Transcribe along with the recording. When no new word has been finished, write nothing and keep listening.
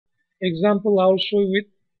example I will show you with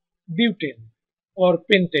butane or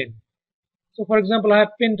pentane. So for example, I have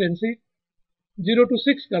pentane, see 0 to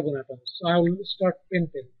 6 carbon atoms. So I will start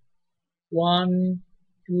pentane. 1,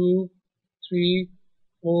 2, 3,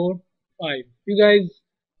 4, 5. You guys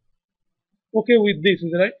okay with this,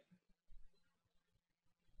 is right?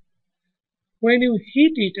 When you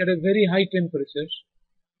heat it at a very high temperature,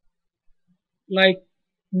 like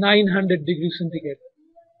 900 degrees centigrade,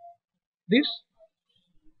 this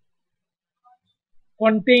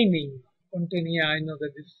containing, yeah, I know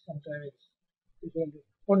that this sometimes it's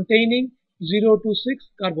containing 0 to 6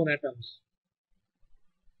 carbon atoms.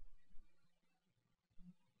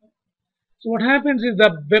 So what happens is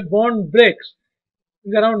the bond breaks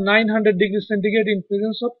is around 900 degrees centigrade in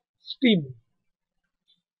presence of steam.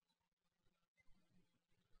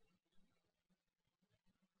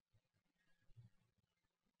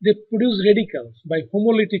 They produce radicals by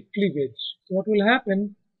homolytic cleavage. So what will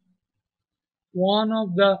happen? One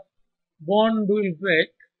of the bond will break.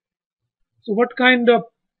 So what kind of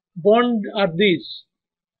bond are these?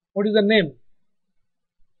 What is the name?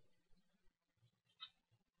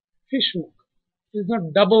 Fish hook. It is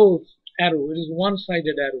not double arrow, it is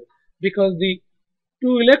one-sided arrow, because the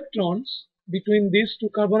two electrons between these two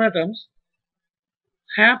carbon atoms,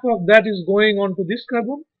 half of that is going onto this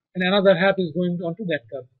carbon and another half is going onto that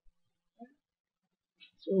carbon.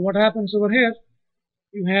 So what happens over here?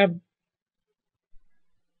 You have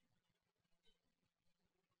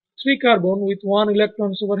 3 carbon with 1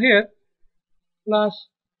 electrons over here plus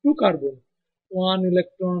 2 carbon, 1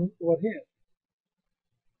 electron over here.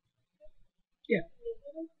 Yeah,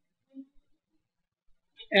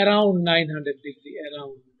 around 900 degree,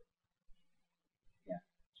 around. Yeah,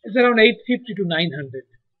 it's around 850 to 900.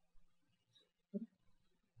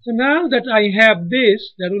 So now that I have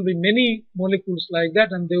this, there will be many molecules like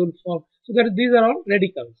that and they will form. So that these are all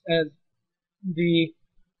radicals, as the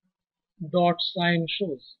dot sign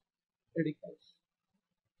shows, radicals.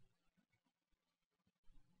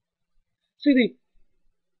 See, the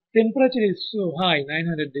temperature is so high,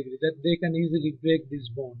 900 degrees, that they can easily break this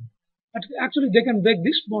bond. But actually they can break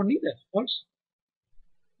this bond either also.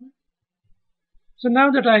 So now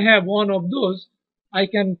that I have one of those, I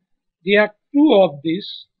can react 2 of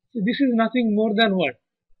this. So this is nothing more than what?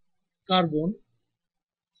 Carbon,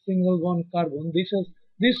 single bond carbon.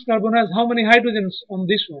 This carbon has how many hydrogens on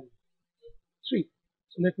this one? 3.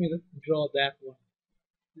 So let me draw that one.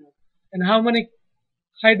 And how many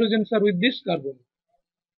hydrogens are with this carbon?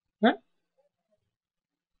 Huh?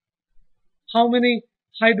 How many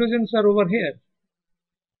hydrogens are over here?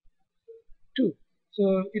 2.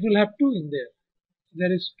 So it will have 2 in there.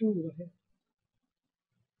 There is 2 over here.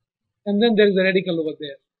 And then there is a radical over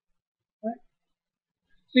there. Right?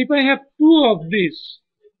 So if I have 2 of these,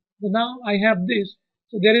 so now I have this.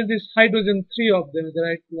 So there is this hydrogen, 3 of them.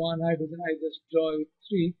 There are 1 hydrogen, I just draw with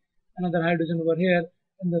 3. Another hydrogen over here.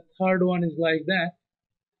 And the third one is like that.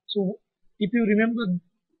 So if you remember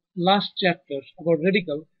last chapter about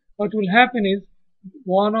radical, what will happen is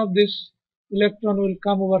one of this electron will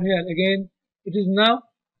come over here. Again, it is now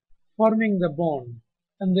forming the bond.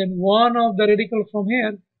 And then one of the radical from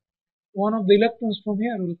here, one of the electrons from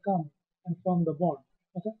here will come and form the bond.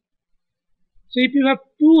 Okay? So if you have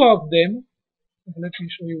 2 of them, let me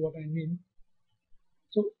show you what I mean.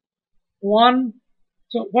 So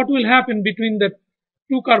what will happen between the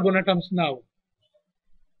 2 carbon atoms now?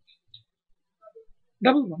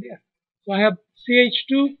 Double bond, yeah. So I have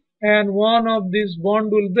CH2 and one of this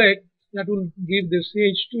bond will break, that will give the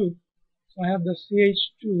CH2. So I have the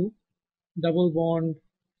CH2, double bond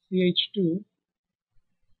CH2.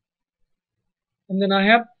 And then I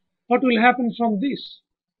have, what will happen from this?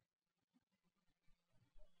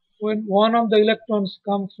 When one of the electrons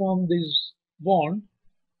come from this bond,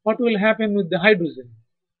 what will happen with the hydrogen?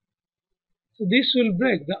 So this will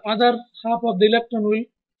break. The other half of the electron will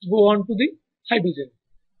go on to the hydrogen,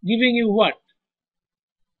 giving you what?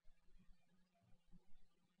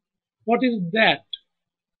 What is that?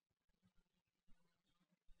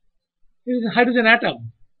 It is a hydrogen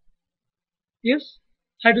atom. Yes,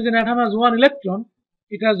 hydrogen atom has 1 electron.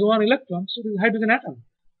 It has 1 electron, so it is a hydrogen atom.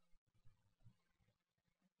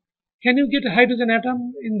 Can you get a hydrogen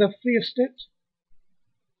atom in the free state?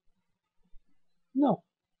 No.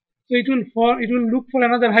 So it will look for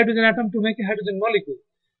another hydrogen atom to make a hydrogen molecule.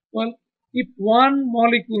 Well, if one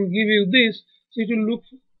molecule give you this, so it will look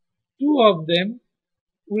for 2 of them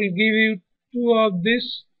will give you 2 of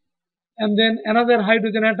this, and then another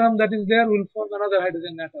hydrogen atom that is there will form another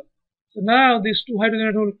hydrogen atom. So now these 2 hydrogen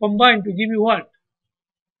atoms will combine to give you what?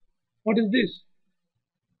 What is this?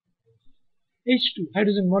 H2,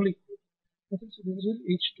 hydrogen molecule. Okay, so this is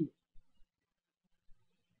H2.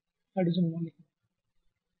 hydrogen molecule.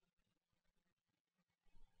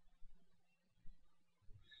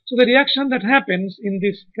 So the reaction that happens in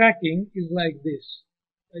this cracking is like this.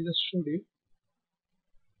 I just showed you.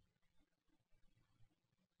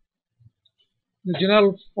 The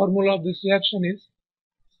general formula of this reaction is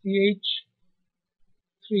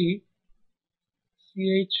CH3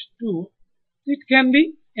 CH2. It can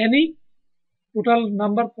be any total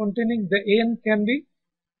number containing the N can be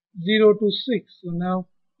 0 to 6. So now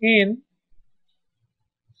N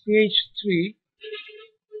CH3,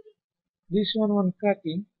 this one on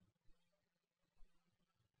cracking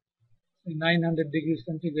 900 degrees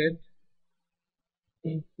centigrade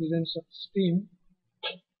in presence of steam,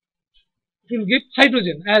 it will give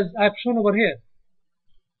hydrogen as I have shown over here.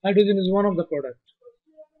 Hydrogen is one of the products.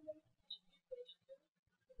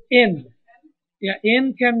 N, yeah,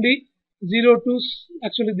 N can be 0 to,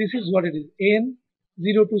 actually this is what it is, N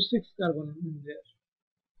 0 to 6 carbon in there.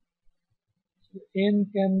 So N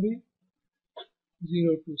can be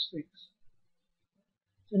 0 to 6.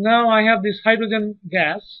 So now I have this hydrogen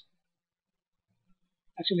gas.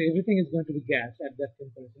 Actually everything is going to be gas at that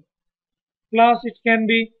temperature. Plus it can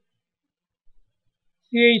be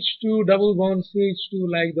CH2, double bond CH2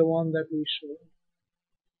 like the one that we showed.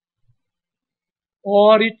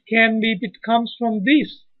 Or it can be, if it comes from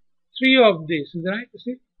this, 3 of this, right? You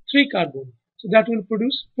see, 3 carbon. So that will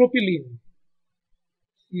produce propylene.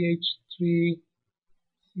 CH3,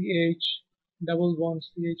 CH, double bond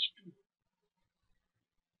CH2.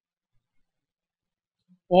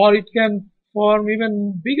 Or it can form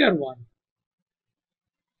even bigger one.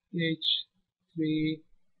 CH3,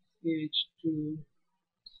 CH2,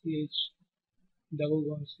 CH, double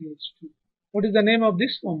bond CH2. What is the name of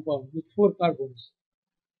this compound with 4 carbons?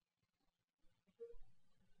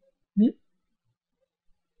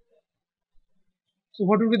 So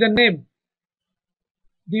what would be the name?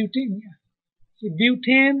 Butane. Yeah. So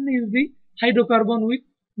butane is the hydrocarbon with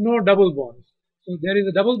no double bonds. So there is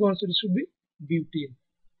a double bond, so it should be butane.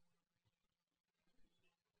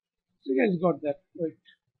 So you guys got that right.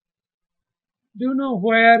 Do you know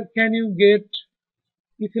where can you get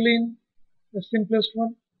ethylene? The simplest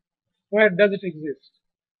one. Where does it exist?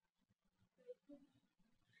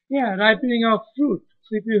 Yeah, ripening of fruit.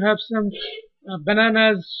 So if you have some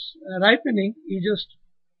bananas ripening, you just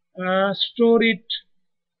store it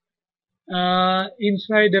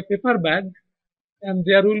inside a paper bag, and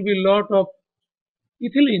there will be a lot of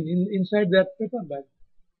ethylene inside that paper bag.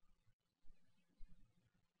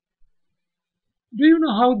 Do you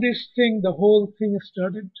know how this thing, the whole thing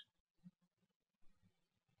started?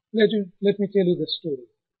 Let me tell you the story.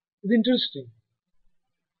 It's interesting.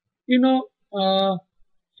 You know,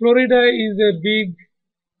 Florida is a big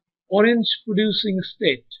orange producing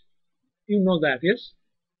state. You know that, yes?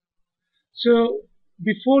 So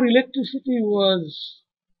before electricity was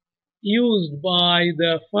used by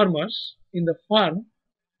the farmers in the farm,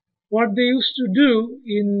 what they used to do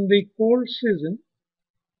in the cold season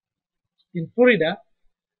in Florida,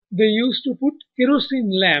 they used to put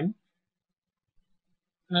kerosene lamp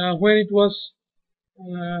when it was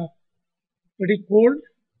pretty cold.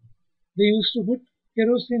 They used to put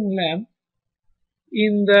kerosene lamp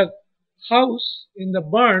in the house, in the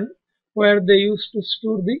barn, where they used to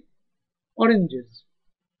store the oranges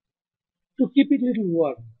to keep it a little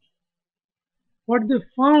warm. What they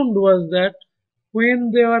found was that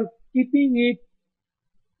when they were keeping it,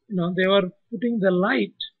 they were putting the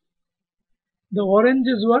light, the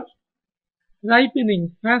oranges were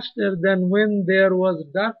ripening faster than when there was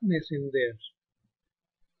darkness in there.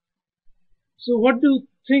 So what do you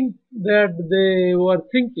think that they were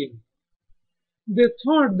thinking? They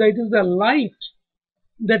thought that it is the light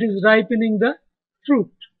that is ripening the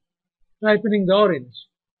fruit, ripening the orange.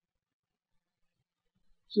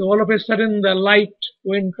 So all of a sudden the light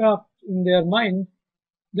went up in their mind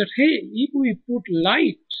that, hey, if we put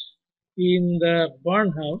light in the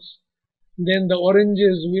barn house, then the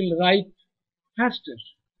oranges will ripe faster.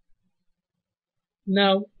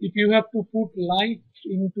 Now, if you have to put light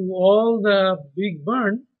into all the big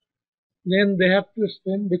barn, then they have to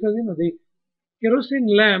spend, because the kerosene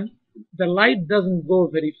lamp, the light doesn't go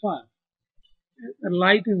very far. The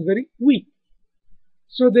light is very weak.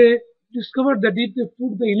 So they discovered that if they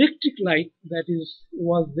put the electric light that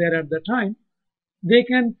was there at the time, they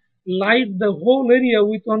can light the whole area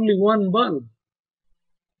with only one bulb,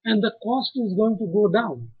 and the cost is going to go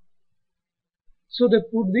down. So they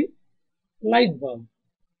put the light bulb.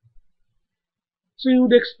 So you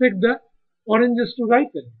would expect the oranges to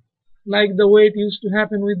ripen, like the way it used to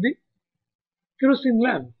happen with the kerosene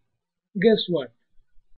lamp. Guess what?